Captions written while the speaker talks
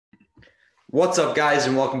What's up, guys,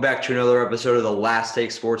 and welcome back to another episode of the Last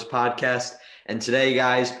Take Sports Podcast. And today,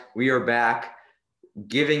 guys, we are back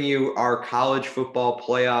giving you our college football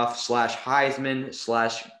playoff / Heisman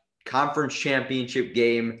 / conference championship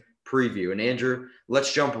game preview. And Andrew,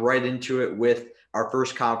 let's jump right into it with our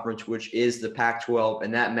first conference, which is the Pac-12,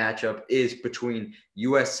 and that matchup is between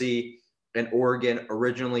USC and Oregon,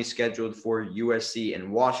 originally scheduled for USC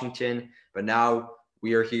and Washington, but now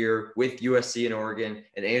we are here with USC and Oregon.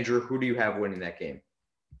 And Andrew, who do you have winning that game?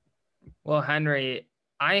 Well, Henry,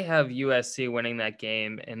 I have USC winning that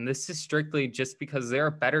game, and this is strictly just because they're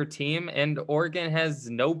a better team, and Oregon has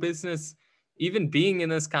no business even being in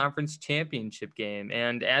this conference championship game.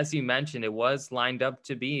 And as you mentioned, it was lined up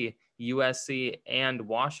to be USC and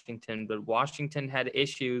Washington, but Washington had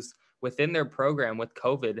issues within their program with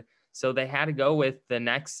COVID. So they had to go with the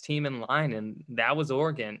next team in line, and that was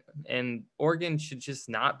Oregon. And Oregon should just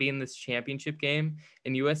not be in this championship game,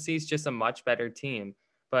 and USC is just a much better team.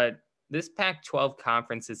 But this Pac-12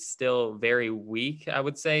 conference is still very weak, I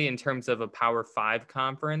would say, in terms of a Power 5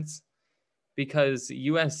 conference, because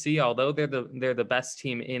USC, although they're the best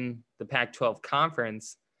team in the Pac-12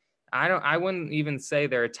 conference, I wouldn't even say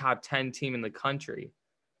they're a top 10 team in the country.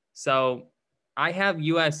 So I have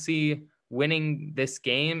USC winning this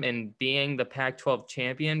game and being the Pac-12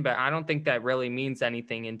 champion, but I don't think that really means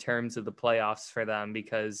anything in terms of the playoffs for them,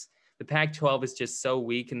 because the Pac-12 is just so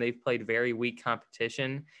weak and they've played very weak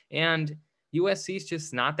competition, and USC is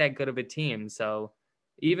just not that good of a team. So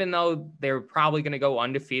even though they're probably going to go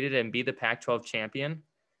undefeated and be the Pac-12 champion,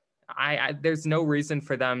 there's no reason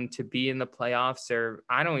for them to be in the playoffs, or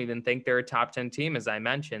I don't even think they're a top 10 team, as I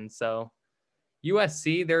mentioned. So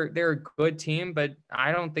USC, they're a good team, but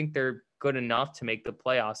I don't think they're good enough to make the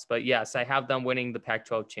playoffs. But yes, I have them winning the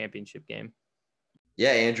Pac-12 championship game.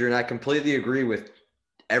 Yeah, Andrew, and I completely agree with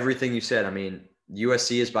everything you said. I mean,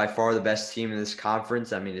 USC is by far the best team in this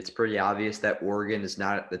conference. I mean, it's pretty obvious that Oregon is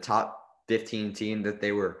not the top 15 team that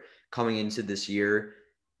they were coming into this year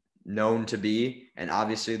known to be. And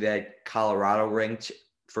obviously they had Colorado ranked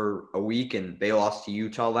for a week and they lost to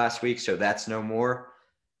Utah last week. So that's no more.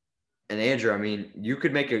 And Andrew, I mean, you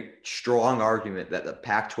could make a strong argument that the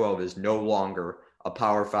Pac-12 is no longer a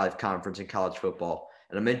Power 5 conference in college football.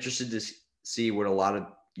 And I'm interested to see what a lot of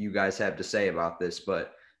you guys have to say about this.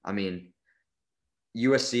 But, I mean,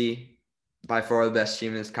 USC, by far the best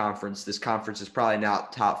team in this conference. This conference is probably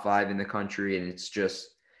not top 5 in the country, and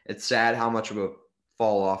it's sad how much of a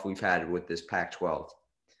fall off we've had with this Pac-12.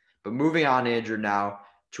 But moving on, Andrew, now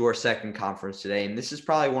to our second conference today, and this is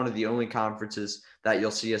probably one of the only conferences that you'll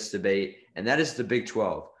see us debate, and that is the Big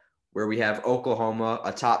 12, where we have Oklahoma,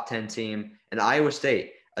 a top 10 team, and Iowa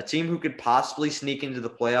State, a team who could possibly sneak into the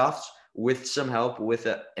playoffs with some help with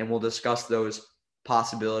it, and we'll discuss those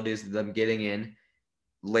possibilities of them getting in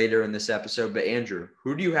later in this episode. But Andrew,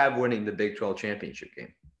 who do you have winning the Big 12 championship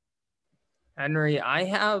game? Henry, I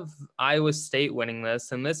have Iowa State winning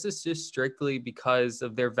this, and this is just strictly because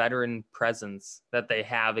of their veteran presence that they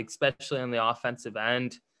have, especially on the offensive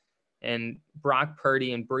end. And Brock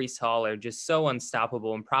Purdy and Breece Hall are just so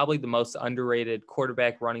unstoppable and probably the most underrated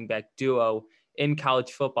quarterback running back duo in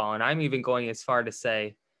college football. And I'm even going as far to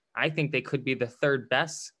say I think they could be the third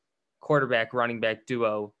best quarterback running back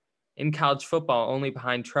duo in college football, only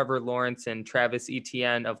behind Trevor Lawrence and Travis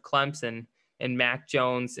Etienne of Clemson and Mac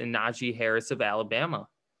Jones and Najee Harris of Alabama.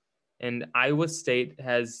 And Iowa State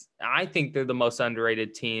I think they're the most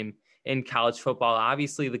underrated team in college football.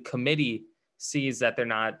 Obviously, the committee sees that they're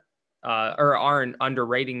not or aren't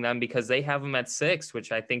underrating them because they have them at 6,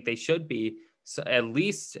 which I think they should be, so at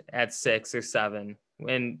least at 6 or 7.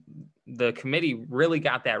 And the committee really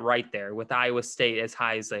got that right there with Iowa State as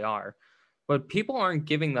high as they are. But people aren't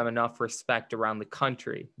giving them enough respect around the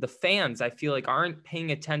country. The fans, I feel like, aren't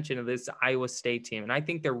paying attention to this Iowa State team. And I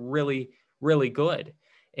think they're really, really good.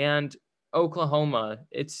 And Oklahoma,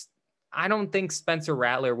 I don't think Spencer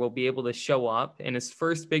Rattler will be able to show up in his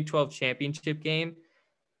first Big 12 championship game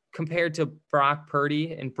compared to Brock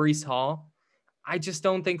Purdy and Breece Hall. I just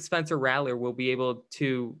don't think Spencer Rattler will be able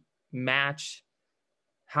to match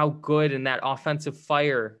how good and that offensive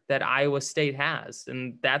fire that Iowa State has.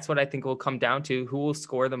 And that's what I think will come down to, who will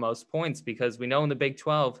score the most points, because we know in the Big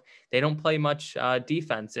 12, they don't play much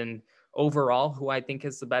defense. And overall, who I think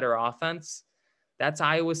is the better offense, that's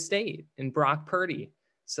Iowa State and Brock Purdy.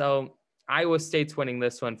 So Iowa State's winning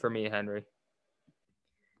this one for me, Henry.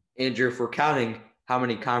 Andrew, if we're counting how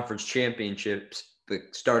many conference championships the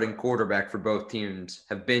starting quarterback for both teams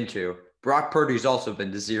have been to, Brock Purdy's also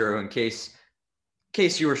been to 0, in case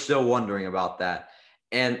you were still wondering about that.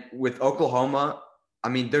 And with Oklahoma, I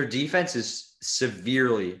mean, their defense is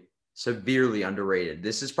severely severely underrated.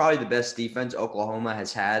 This is probably the best defense Oklahoma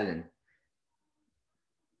has had in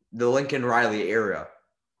the Lincoln Riley era,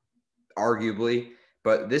 arguably.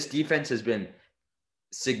 But this defense has been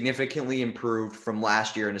significantly improved from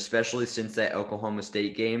last year, and especially since that Oklahoma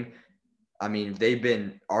State game. I mean, they've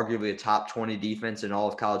been arguably a top 20 defense in all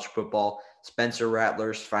of college football. Spencer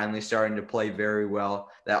Rattler's finally starting to play very well.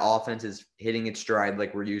 That offense is hitting its stride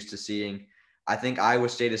like we're used to seeing. I think Iowa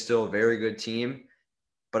State is still a very good team,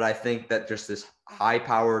 but I think that just this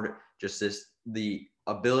high-powered, the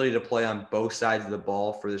ability to play on both sides of the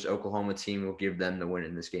ball for this Oklahoma team will give them the win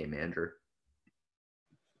in this game, Andrew.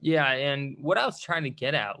 Yeah, and what I was trying to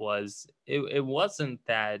get at was it wasn't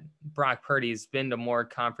that Brock Purdy's been to more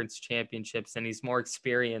conference championships and he's more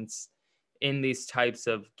experienced in these types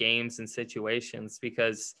of games and situations,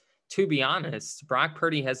 because to be honest, Brock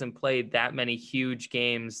Purdy hasn't played that many huge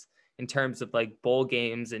games in terms of like bowl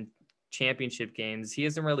games and championship games. He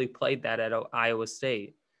hasn't really played that at Iowa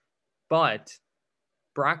State, but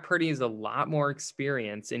Brock Purdy is a lot more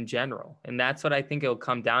experience in general. And that's what I think it'll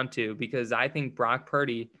come down to, because I think Brock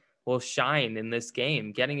Purdy will shine in this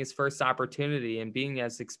game, getting his first opportunity and being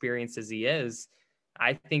as experienced as he is.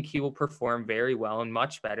 I think he will perform very well and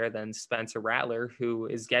much better than Spencer Rattler, who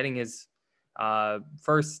is getting his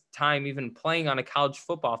first time even playing on a college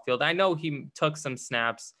football field. I know he took some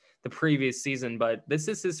snaps the previous season, but this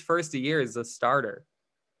is his first year as a starter.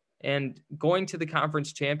 And going to the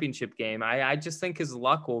conference championship game, I just think his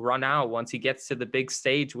luck will run out once he gets to the big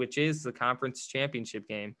stage, which is the conference championship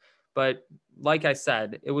game. But like I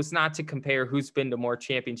said, it was not to compare who's been to more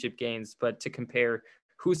championship games, but to compare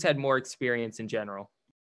who's had more experience in general.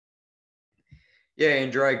 Yeah,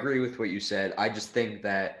 Andrew, I agree with what you said. I just think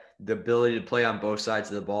that the ability to play on both sides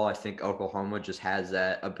of the ball, I think Oklahoma just has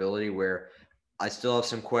that ability where I still have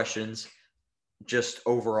some questions just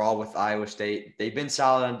overall with Iowa State. They've been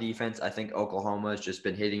solid on defense. I think Oklahoma has just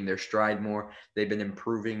been hitting their stride more. They've been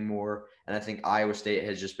improving more. And I think Iowa State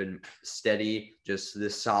has just been steady, just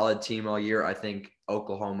this solid team all year. I think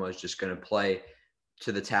Oklahoma is just going to play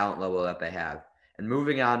to the talent level that they have. And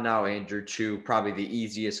moving on now, Andrew, to probably the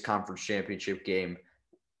easiest conference championship game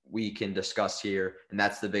we can discuss here, and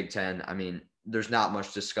that's the Big Ten. I mean, there's not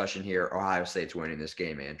much discussion here. Ohio State's winning this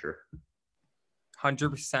game, Andrew.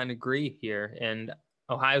 100% agree here. And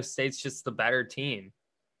Ohio State's just the better team.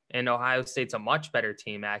 And Ohio State's a much better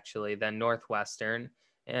team, actually, than Northwestern.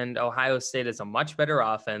 And Ohio State is a much better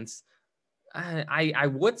offense. I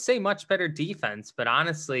would say much better defense, but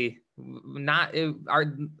honestly,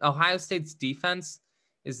 our Ohio State's defense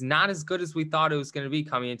is not as good as we thought it was going to be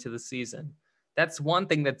coming into the season. That's one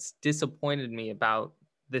thing that's disappointed me about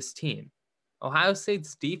this team. Ohio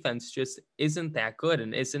State's defense just isn't that good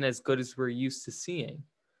and isn't as good as we're used to seeing.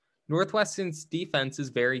 Northwestern's defense is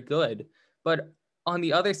very good, but on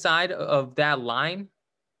the other side of that line,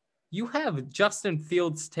 you have Justin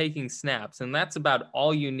Fields taking snaps, and that's about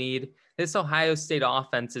all you need. This Ohio State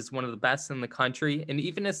offense is one of the best in the country, and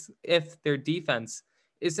even if their defense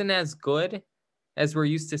isn't as good as we're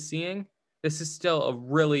used to seeing, this is still a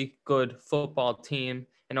really good football team,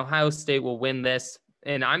 and Ohio State will win this.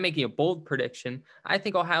 And I'm making a bold prediction. I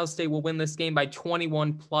think Ohio State will win this game by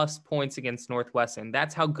 21 plus points against Northwestern.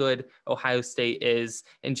 That's how good Ohio State is.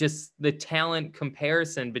 And just the talent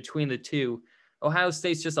comparison between the two, Ohio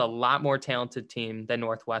State's just a lot more talented team than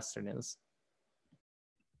Northwestern is.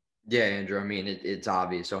 Yeah, Andrew. I mean, it's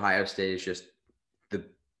obvious. Ohio State is just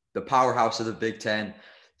the powerhouse of the Big Ten.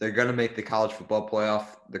 They're going to make the college football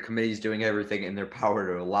playoff. The committee's doing everything in their power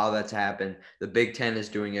to allow that to happen. The Big Ten is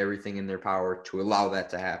doing everything in their power to allow that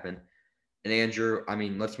to happen. And Andrew, I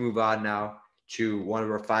mean, let's move on now to one of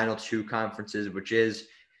our final two conferences, which is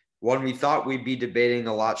one we thought we'd be debating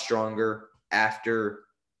a lot stronger after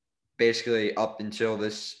basically up until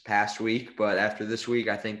this past week. But after this week,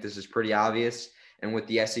 I think this is pretty obvious. And with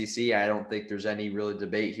the SEC, I don't think there's any really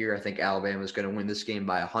debate here. I think Alabama's going to win this game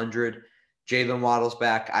by 100. Jalen Waddle's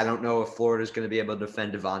back. I don't know if Florida's going to be able to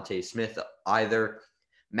defend Devontae Smith either.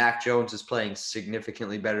 Mac Jones is playing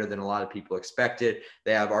significantly better than a lot of people expected.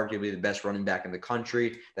 They have arguably the best running back in the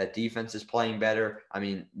country. That defense is playing better. I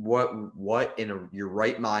mean, what in your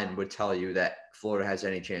right mind would tell you that Florida has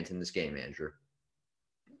any chance in this game, Andrew?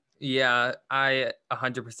 Yeah, I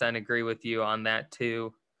 100% agree with you on that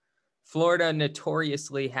too. Florida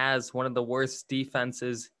notoriously has one of the worst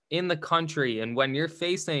defenses in the country. And when you're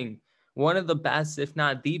facing one of the best, if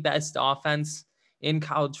not the best offense in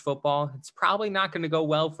college football, it's probably not going to go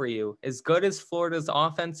well for you. As good as Florida's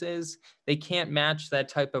offense is, they can't match that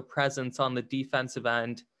type of presence on the defensive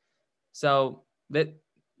end. So that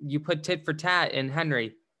you put tit for tat in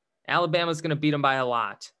Henry, Alabama's going to beat them by a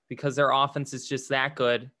lot because their offense is just that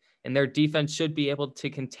good. and their defense should be able to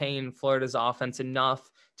contain Florida's offense enough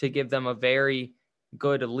to give them a very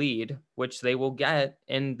good lead, which they will get,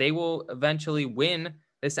 and they will eventually win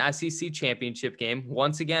this SEC championship game.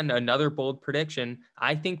 Once again, another bold prediction,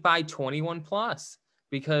 I think by 21 plus,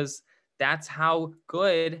 because that's how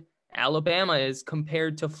good Alabama is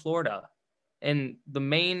compared to Florida. And the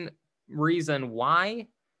main reason why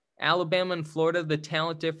Alabama and Florida, the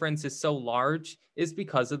talent difference is so large is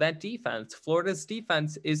because of that defense. Florida's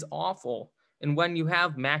defense is awful. And when you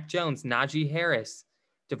have Mac Jones, Najee Harris,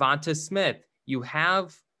 Devonta Smith, you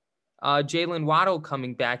have Jalen Waddle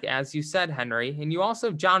coming back, as you said, Henry, and you also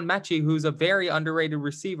have John Mechie, who's a very underrated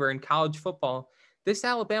receiver in college football. This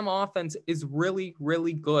Alabama offense is really,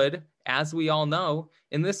 really good, as we all know,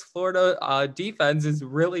 and this Florida defense is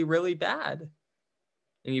really, really bad.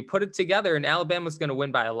 And you put it together, and Alabama's going to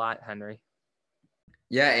win by a lot, Henry.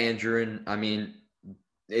 Yeah, Andrew, and I mean,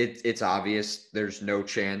 it's obvious there's no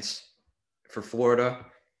chance for Florida.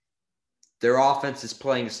 Their offense is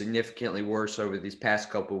playing significantly worse over these past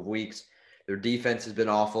couple of weeks. Their defense has been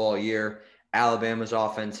awful all year. Alabama's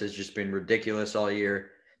offense has just been ridiculous all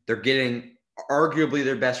year. They're getting arguably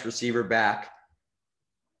their best receiver back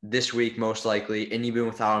this week, most likely, and even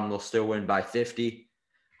without him, they'll still win by 50.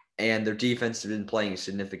 And their defense has been playing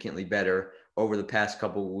significantly better over the past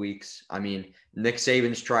couple of weeks. I mean, Nick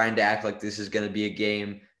Saban's trying to act like this is going to be a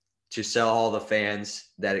game to sell all the fans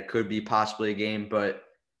that it could be possibly a game, but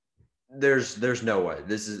there's no way.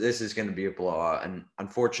 This is going to be a blowout, and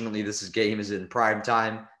unfortunately, this game is in prime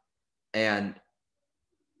time.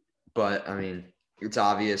 But I mean, it's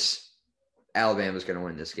obvious Alabama's going to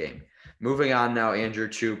win this game. Moving on now, Andrew,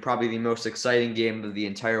 to probably the most exciting game of the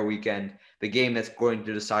entire weekend, the game that's going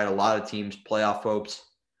to decide a lot of teams' playoff hopes,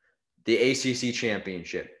 the ACC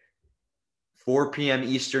Championship. 4 p.m.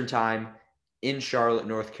 Eastern Time in Charlotte,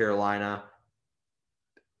 North Carolina.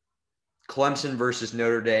 Clemson versus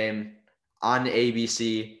Notre Dame on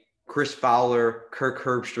ABC. Chris Fowler, Kirk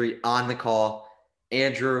Herbstreit on the call.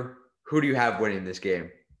 Andrew, who do you have winning this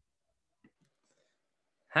game?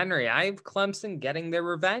 Henry, I have Clemson getting their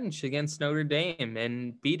revenge against Notre Dame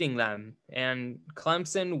and beating them. And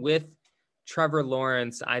Clemson with Trevor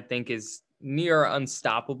Lawrence, I think, is near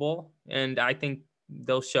unstoppable. And I think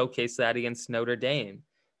they'll showcase that against Notre Dame.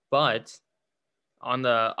 But on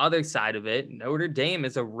the other side of it, Notre Dame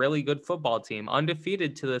is a really good football team,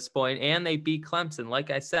 undefeated to this point, and they beat Clemson. Like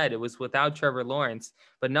I said, it was without Trevor Lawrence.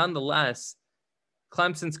 But nonetheless,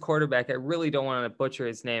 Clemson's quarterback, I really don't want to butcher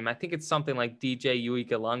his name. I think it's something like DJ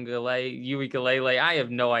Uiagalelei. I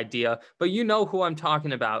have no idea, but you know who I'm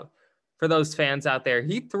talking about. For those fans out there,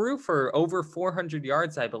 he threw for over 400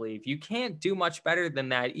 yards, I believe. You can't do much better than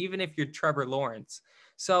that, even if you're Trevor Lawrence.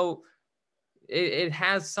 So it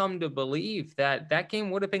has some to believe that that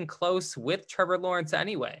game would have been close with Trevor Lawrence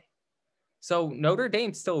anyway. So Notre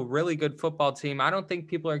Dame's still a really good football team. I don't think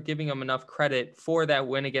people are giving them enough credit for that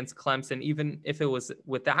win against Clemson, even if it was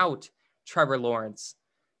without Trevor Lawrence.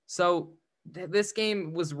 So this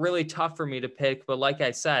game was really tough for me to pick. But like I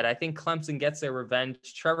said, I think Clemson gets their revenge.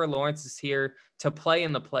 Trevor Lawrence is here to play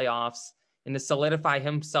in the playoffs and to solidify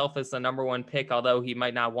himself as the number one pick, although he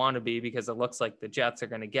might not want to be because it looks like the Jets are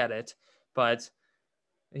going to get it. But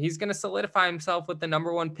he's going to solidify himself with the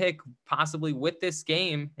number one pick, possibly with this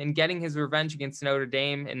game, and getting his revenge against Notre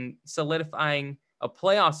Dame and solidifying a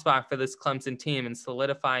playoff spot for this Clemson team and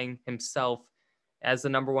solidifying himself as the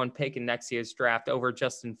number one pick in next year's draft over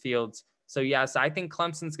Justin Fields. So, yes, I think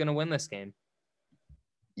Clemson's going to win this game.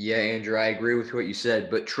 Yeah, Andrew, I agree with what you said,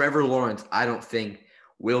 but Trevor Lawrence, I don't think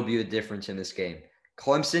will be the difference in this game.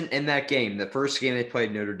 Clemson in that game, the first game they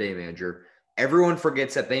played Notre Dame, Andrew, everyone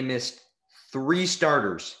forgets that they missed 3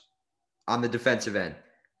 starters on the defensive end,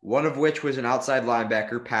 one of which was an outside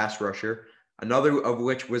linebacker, pass rusher, another of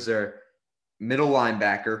which was a middle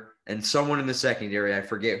linebacker, and someone in the secondary. I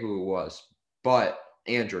forget who it was. But,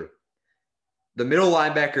 Andrew, the middle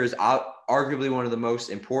linebacker is arguably one of the most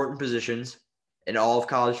important positions in all of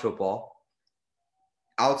college football.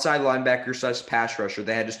 Outside linebacker / pass rusher,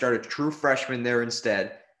 they had to start a true freshman there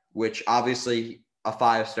instead, which obviously a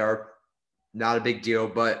 5-star, not a big deal,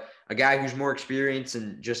 but a guy who's more experienced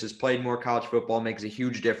and just has played more college football makes a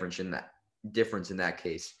huge difference in that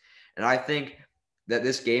case. And I think that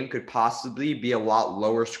this game could possibly be a lot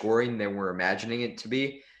lower scoring than we're imagining it to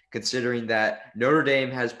be, considering that Notre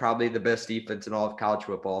Dame has probably the best defense in all of college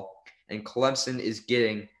football, and Clemson is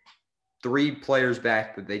getting 3 players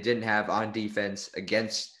back that they didn't have on defense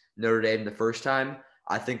against Notre Dame the first time.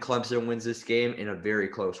 I think Clemson wins this game in a very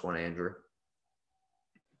close one, Andrew.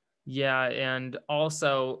 Yeah, and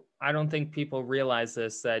also, I don't think people realize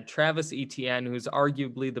this, that Travis Etienne, who's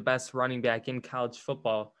arguably the best running back in college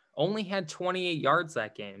football, only had 28 yards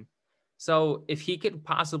that game. So if he could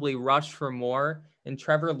possibly rush for more and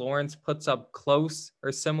Trevor Lawrence puts up close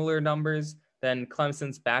or similar numbers than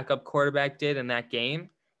Clemson's backup quarterback did in that game,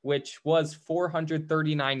 which was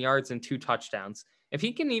 439 yards and 2 touchdowns. If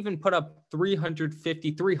he can even put up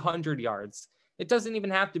 350, 300 yards, it doesn't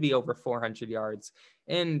even have to be over 400 yards.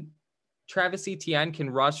 And Travis Etienne can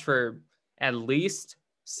rush for at least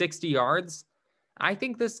 60 yards. I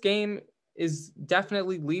think this game is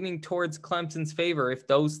definitely leaning towards Clemson's favor if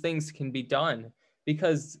those things can be done,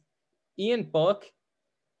 because Ian Book,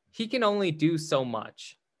 he can only do so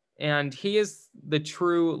much. And he is the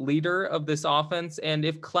true leader of this offense. And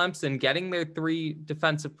if Clemson getting their 3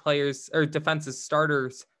 defensive players or defensive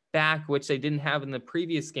starters back, which they didn't have in the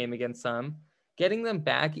previous game against them, getting them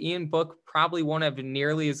back, Ian Book probably won't have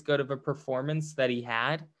nearly as good of a performance that he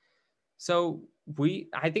had. So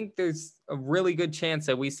I think there's a really good chance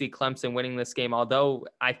that we see Clemson winning this game, although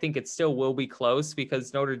I think it still will be close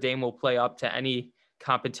because Notre Dame will play up to any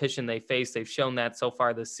competition they face. They've shown that so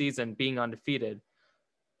far this season, being undefeated.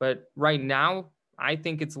 But right now, I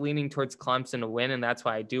think it's leaning towards Clemson to win, and that's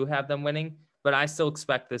why I do have them winning. But I still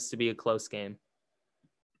expect this to be a close game.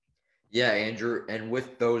 Yeah, Andrew. And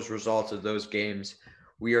with those results of those games,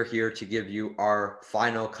 we are here to give you our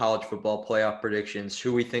final college football playoff predictions,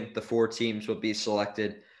 who we think the 4 teams will be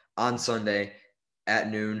selected on Sunday at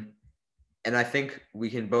noon. And I think we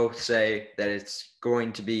can both say that it's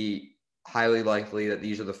going to be highly likely that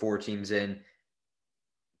these are the 4 teams in,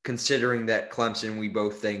 considering that Clemson, we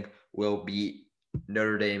both think, will beat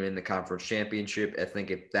Notre Dame in the conference championship. I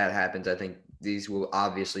think if that happens, I think these will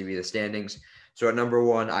obviously be the standings. So at number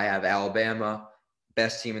 1, I have Alabama,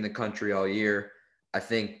 best team in the country all year. I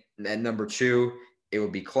think at number 2, it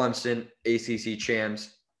would be Clemson, ACC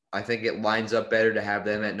champs. I think it lines up better to have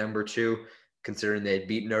them at number 2, considering they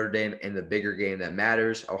beat Notre Dame in the bigger game that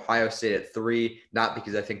matters. Ohio State at 3, not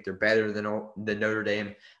because I think they're better than Notre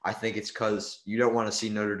Dame. I think it's because you don't want to see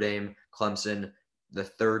Notre Dame, Clemson the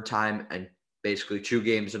 3rd time and basically 2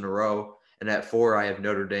 games in a row. And at 4, I have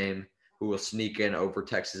Notre Dame, who will sneak in over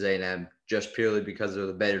Texas A&M just purely because they're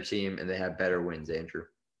the better team and they have better wins, Andrew.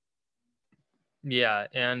 Yeah,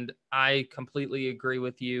 and I completely agree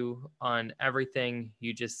with you on everything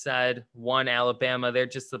you just said. 1, Alabama, they're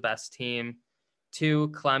just the best team. 2,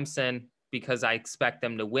 Clemson, because I expect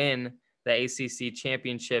them to win the ACC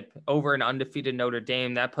championship over an undefeated Notre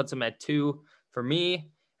Dame. That puts them at 2 for me.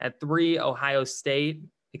 At 3, Ohio State,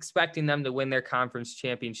 expecting them to win their conference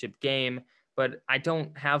championship game, but I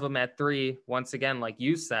don't have them at 3, once again, like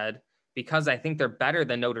you said, because I think they're better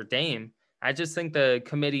than Notre Dame. I just think the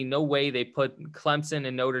committee, no way they put Clemson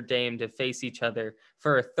and Notre Dame to face each other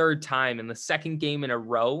for a 3rd time in the 2nd game in a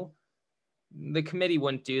row. The committee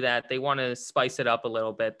wouldn't do that. They want to spice it up a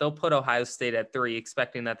little bit. They'll put Ohio State at 3,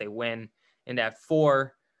 expecting that they win. And at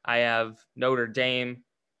 4, I have Notre Dame.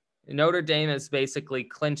 Notre Dame has basically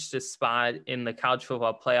clinched a spot in the college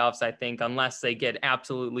football playoffs, I think, unless they get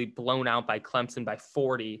absolutely blown out by Clemson by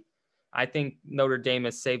 40. I think Notre Dame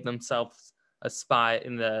has saved themselves a spot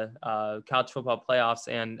in the college football playoffs,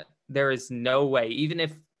 and there is no way, even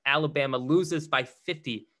if Alabama loses by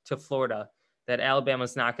 50 to Florida, that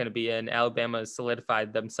Alabama's not going to be in. Alabama has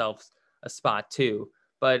solidified themselves a spot too.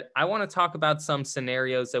 But I want to talk about some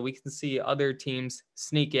scenarios that we can see other teams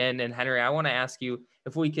sneak in. And Henry, I want to ask you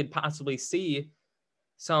if we could possibly see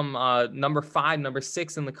some number 5, number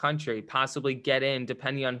 6 in the country possibly get in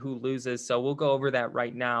depending on who loses. So we'll go over that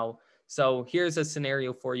right now. So here's a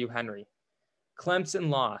scenario for you, Henry. Clemson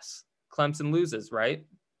loss. Clemson loses, right?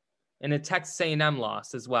 And a Texas A&M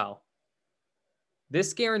loss as well.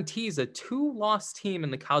 This guarantees a 2-loss team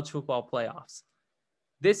in the college football playoffs.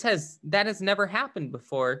 That has never happened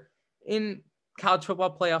before in college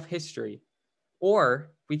football playoff history.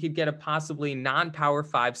 Or we could get a possibly non-Power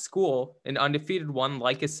 5 school, an undefeated one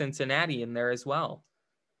like a Cincinnati in there as well.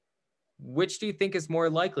 Which do you think is more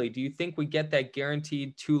likely? Do you think we get that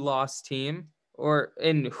guaranteed 2-loss team?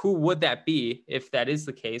 And who would that be if that is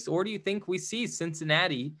the case? Or do you think we see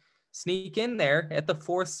Cincinnati sneak in there at the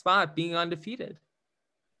 4th spot being undefeated?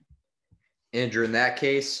 Andrew, in that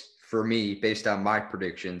case, for me, based on my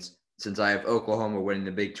predictions, since I have Oklahoma winning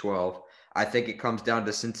the Big 12, I think it comes down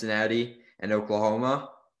to Cincinnati and Oklahoma.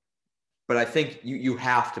 But I think you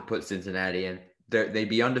have to put Cincinnati in. They'd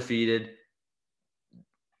be undefeated.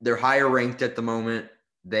 They're higher ranked at the moment.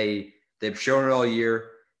 They've shown it all year.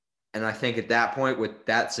 And I think at that point, with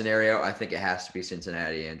that scenario, I think it has to be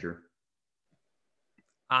Cincinnati, Andrew.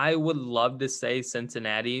 I would love to say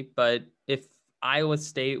Cincinnati, but if Iowa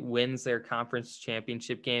State wins their conference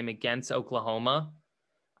championship game against Oklahoma,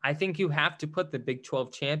 I think you have to put the Big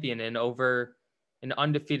 12 champion in over an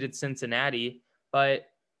undefeated Cincinnati, but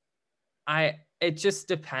it just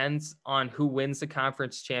depends on who wins the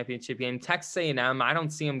conference championship game. Texas A&M, I don't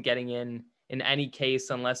see them getting in any case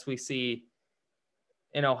unless we see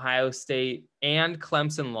an Ohio State and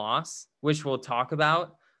Clemson loss, which we'll talk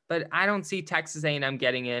about. But I don't see Texas A&M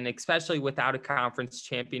getting in, especially without a conference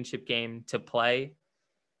championship game to play.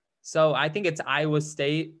 So I think it's Iowa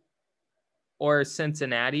State or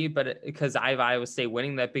Cincinnati, but because I have Iowa State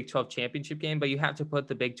winning that Big 12 championship game, but you have to put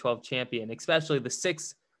the Big 12 champion, especially the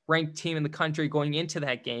 6th ranked team in the country going into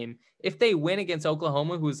that game. If they win against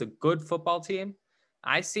Oklahoma, who is a good football team,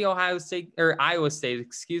 I see Iowa State,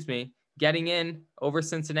 getting in over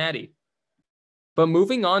Cincinnati. But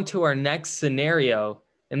moving on to our next scenario,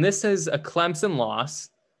 and this is a Clemson loss,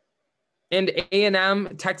 and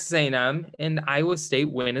Texas A&M, and Iowa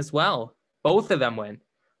State win as well. Both of them win.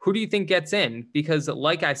 Who do you think gets in? Because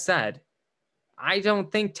like I said, I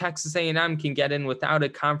don't think Texas A&M can get in without a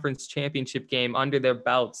conference championship game under their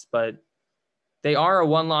belts, but they are a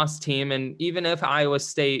one-loss team, and even if Iowa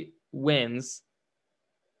State wins,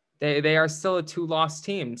 they are still a two-loss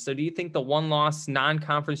team. So do you think the one-loss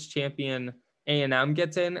non-conference champion A&M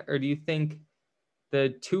gets in, or do you think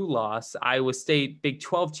the two-loss Iowa State Big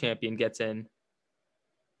 12 champion gets in?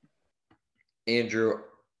 Andrew,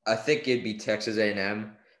 I think it'd be Texas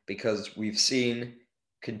A&M because we've seen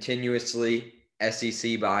continuously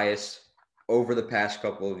SEC bias over the past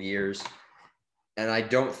couple of years. And I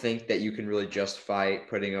don't think that you can really justify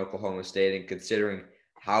putting Oklahoma State in, considering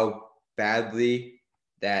how badly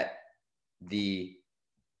that the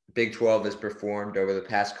Big 12 has performed over the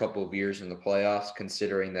past couple of years in the playoffs,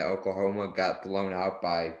 considering that Oklahoma got blown out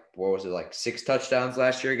by, 6 touchdowns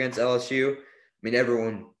last year against LSU. I mean,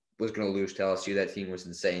 everyone was going to lose to LSU. That team was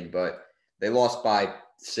insane, but they lost by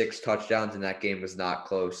 6 touchdowns, and that game was not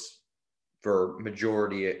close for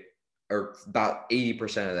majority or about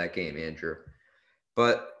 80% of that game, Andrew.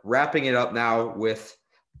 But wrapping it up now with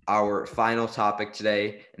our final topic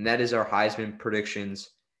today, and that is our Heisman predictions.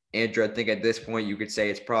 Andrew, I think at this point you could say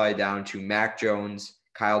it's probably down to Mac Jones,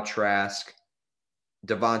 Kyle Trask,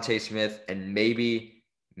 Devontae Smith, and maybe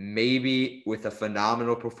with a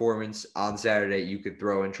phenomenal performance on Saturday, you could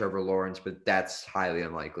throw in Trevor Lawrence, but that's highly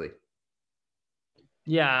unlikely.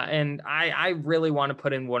 Yeah, and I really want to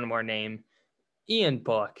put in one more name. Ian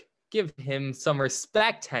Book. Give him some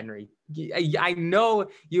respect, Henry. I know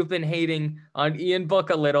you've been hating on Ian Book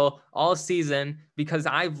a little all season because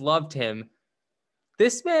I've loved him.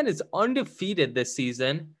 This man is undefeated this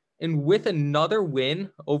season, and with another win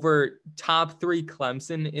over top 3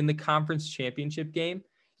 Clemson in the conference championship game,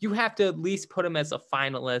 you have to at least put him as a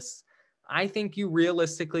finalist. I think you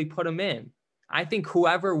realistically put him in. I think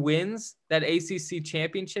whoever wins that ACC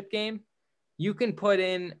championship game, you can put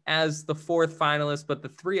in as the 4th finalist, but the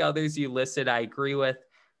 3 others you listed, I agree with.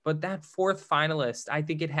 But that 4th finalist, I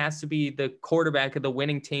think it has to be the quarterback of the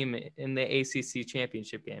winning team in the ACC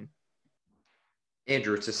championship game.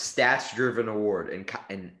 Andrew, it's a stats-driven award,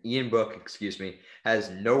 and Ian Book, has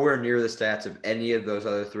nowhere near the stats of any of those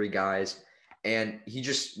other 3 guys. And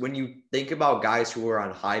when you think about guys who are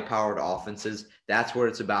on high-powered offenses, that's what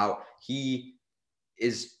it's about. He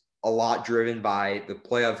is a lot driven by the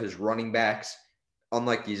play of his running backs,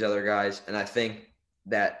 unlike these other guys. And I think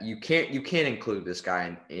that you can't include this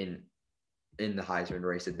guy in the Heisman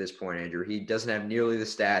race at this point, Andrew. He doesn't have nearly the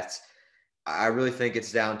stats. I really think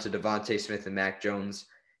it's down to Devontae Smith and Mac Jones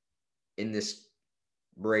in this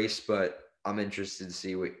race, but I'm interested to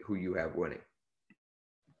see who you have winning.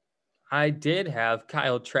 I did have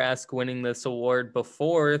Kyle Trask winning this award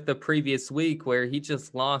before the previous week, where he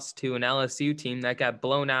just lost to an LSU team that got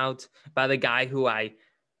blown out by the guy who I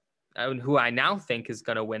now think is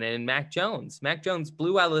going to win it, and Mac Jones. Mac Jones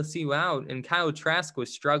blew LSU out, and Kyle Trask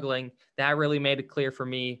was struggling. That really made it clear for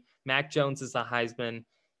me. Mac Jones is the Heisman.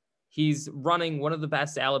 He's running one of the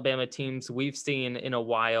best Alabama teams we've seen in a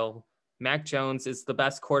while. Mac Jones is the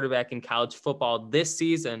best quarterback in college football this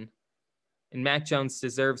season, and Mac Jones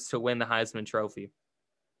deserves to win the Heisman Trophy.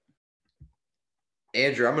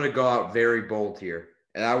 Andrew, I'm going to go out very bold here,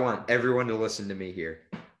 and I want everyone to listen to me here.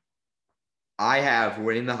 I have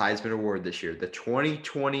winning the Heisman Award this year, the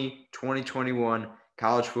 2020-2021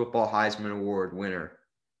 College Football Heisman Award winner,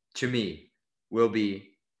 to me, will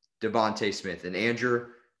be Devontae Smith. And Andrew,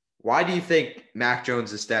 why do you think Mac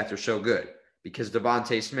Jones' stats are so good? Because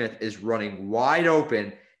Devontae Smith is running wide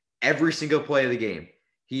open every single play of the game.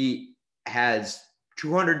 He has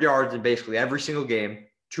 200 yards in basically every single game,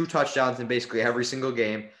 2 touchdowns in basically every single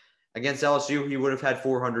game. Against LSU, he would have had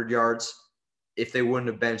 400 yards if they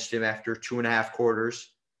wouldn't have benched him after 2.5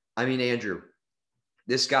 quarters. I mean, Andrew,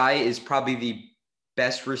 this guy is probably the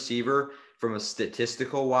best receiver from a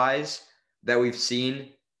statistical wise that we've seen.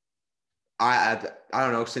 I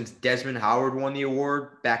don't know, since Desmond Howard won the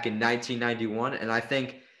award back in 1991. And I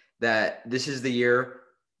think that this is the year.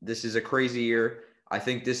 This is a crazy year. I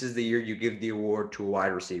think this is the year you give the award to a wide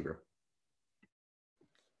receiver.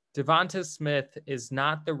 Devonta Smith is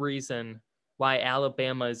not the reason why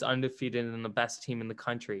Alabama is undefeated and the best team in the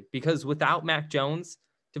country. Because without Mac Jones,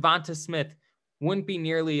 Devonta Smith wouldn't be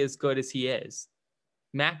nearly as good as he is.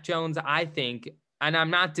 Mac Jones, I think, and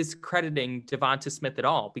I'm not discrediting Devonta Smith at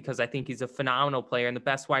all because I think he's a phenomenal player and the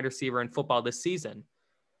best wide receiver in football this season.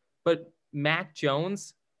 But Mac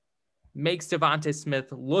Jones makes Devonta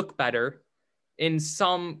Smith look better in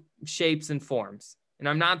some shapes and forms. And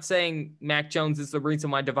I'm not saying Mac Jones is the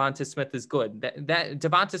reason why Devonta Smith is good. That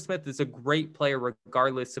Devonta Smith is a great player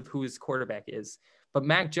regardless of who his quarterback is. But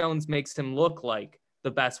Mac Jones makes him look like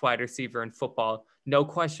the best wide receiver in football. No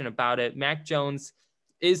question about it. Mac Jones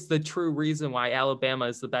is the true reason why Alabama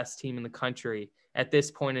is the best team in the country at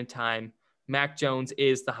this point in time. Mac Jones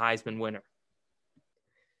is the Heisman winner.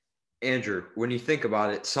 Andrew, when you think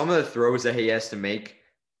about it, some of the throws that he has to make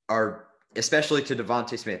are, especially to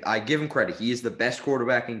Devonta Smith, I give him credit. He is the best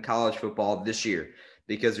quarterback in college football this year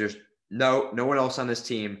because there's no one else on this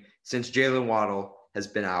team since Jalen Waddle has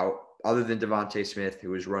been out other than Devonta Smith,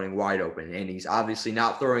 who is running wide open. And he's obviously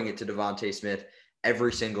not throwing it to Devonta Smith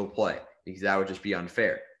every single play because that would just be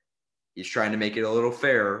unfair. He's trying to make it a little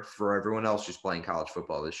fairer for everyone else who's playing college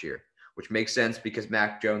football this year, which makes sense because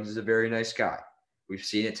Mac Jones is a very nice guy. We've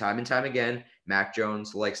seen it time and time again. Mac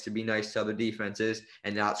Jones likes to be nice to other defenses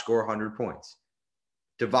and not score 100 points.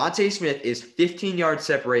 Devonta Smith is 15 yards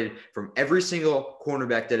separated from every single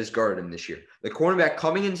cornerback that has guarded him this year. The cornerback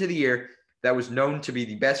coming into the year that was known to be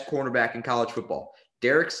the best cornerback in college football,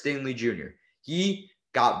 Derek Stingley Jr. He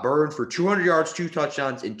got burned for 200 yards, 2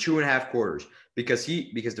 touchdowns in 2.5 quarters because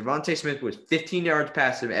Devonta Smith was 15 yards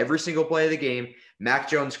past him every single play of the game. Mac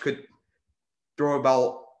Jones could throw a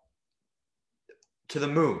ball to the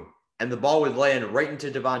moon, and the ball would land right into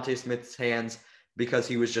Devonta Smith's hands because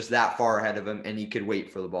he was just that far ahead of him and he could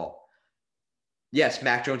wait for the ball. Yes,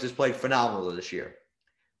 Mac Jones has played phenomenal this year.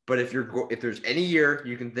 But if there's any year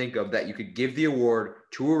you can think of that you could give the award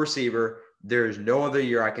to a receiver, there is no other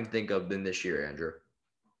year I can think of than this year, Andrew.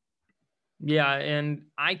 Yeah, and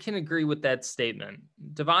I can agree with that statement.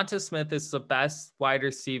 Devonta Smith is the best wide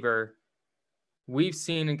receiver we've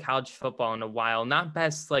seen in college football in a while. Not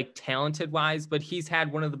best like talented wise, but he's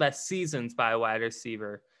had one of the best seasons by a wide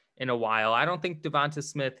receiver in a while. I don't think Devonta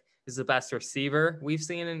Smith is the best receiver we've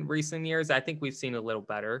seen in recent years. I think we've seen a little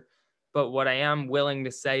better. But what I am willing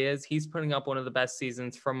to say is he's putting up one of the best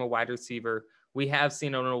seasons from a wide receiver we have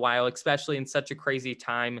seen in a while, especially in such a crazy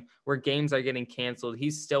time where games are getting canceled.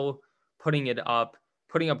 He's still putting up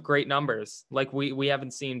great numbers like we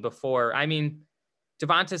haven't seen before. I mean,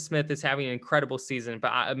 Devonta Smith is having an incredible season,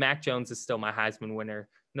 but Mac Jones is still my Heisman winner.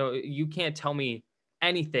 No, you can't tell me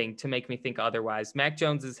anything to make me think otherwise. Mac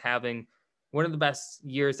Jones is having one of the best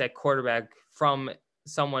years at quarterback from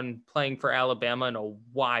someone playing for Alabama in a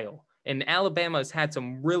while. And Alabama has had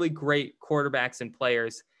some really great quarterbacks and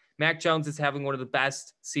players. Mac Jones is having one of the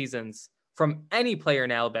best seasons from any player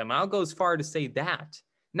in Alabama. I'll go as far to say that.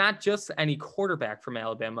 Not just any quarterback from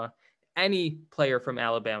Alabama, any player from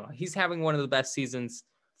Alabama. He's having one of the best seasons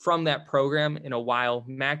from that program in a while.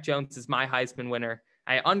 Mac Jones is my Heisman winner.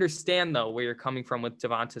 I understand, though, where you're coming from with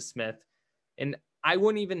Devonta Smith. And I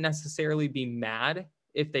wouldn't even necessarily be mad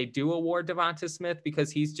if they do award Devonta Smith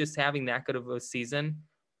because he's just having that good of a season.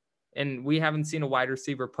 And we haven't seen a wide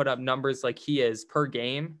receiver put up numbers like he is per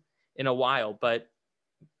game in a while. But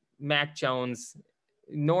Mac Jones,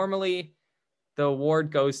 normally the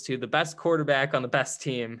award goes to the best quarterback on the best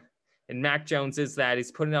team. And Mac Jones is that.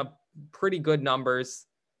 He's putting up pretty good numbers.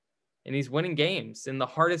 And he's winning games in the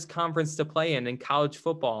hardest conference to play in college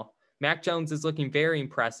football. Mac Jones is looking very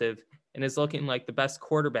impressive and is looking like the best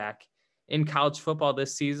quarterback in college football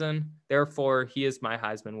this season. Therefore, he is my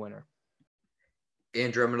Heisman winner.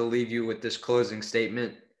 Andrew, I'm going to leave you with this closing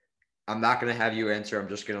statement. I'm not going to have you answer. I'm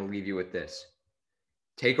just going to leave you with this.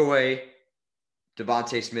 Take away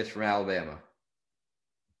Devonta Smith from Alabama.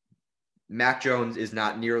 Mac Jones is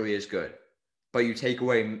not nearly as good. But you take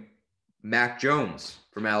away Mac Jones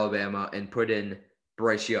from Alabama and put in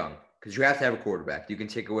Bryce Young, because you have to have a quarterback. You can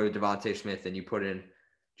take away Devonta Smith and you put in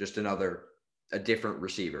just a different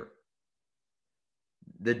receiver.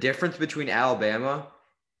 The difference between Alabama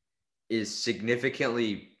is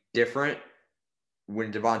significantly different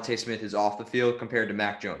when Devonta Smith is off the field compared to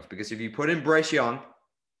Mac Jones. Because if you put in Bryce Young,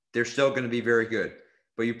 they're still going to be very good.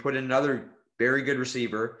 But you put in another very good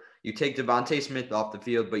receiver, you take Devonta Smith off the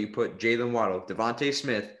field, but you put Jalen Waddle. Devonta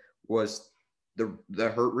Smith was the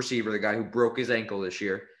hurt receiver, the guy who broke his ankle this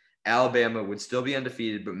year, Alabama would still be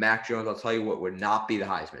undefeated, but Mac Jones, I'll tell you what, would not be the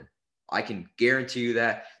Heisman. I can guarantee you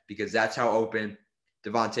that because that's how open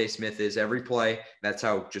Devontae Smith is every play. That's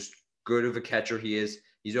how just good of a catcher he is.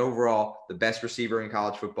 He's overall the best receiver in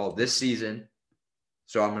college football this season.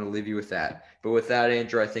 So I'm going to leave you with that. But with that,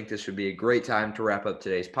 Andrew, I think this would be a great time to wrap up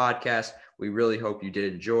today's podcast. We really hope you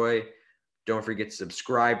did enjoy. Don't forget to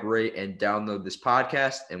subscribe, rate, and download this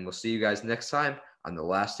podcast. And we'll see you guys next time on the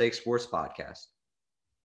Last Take Sports Podcast.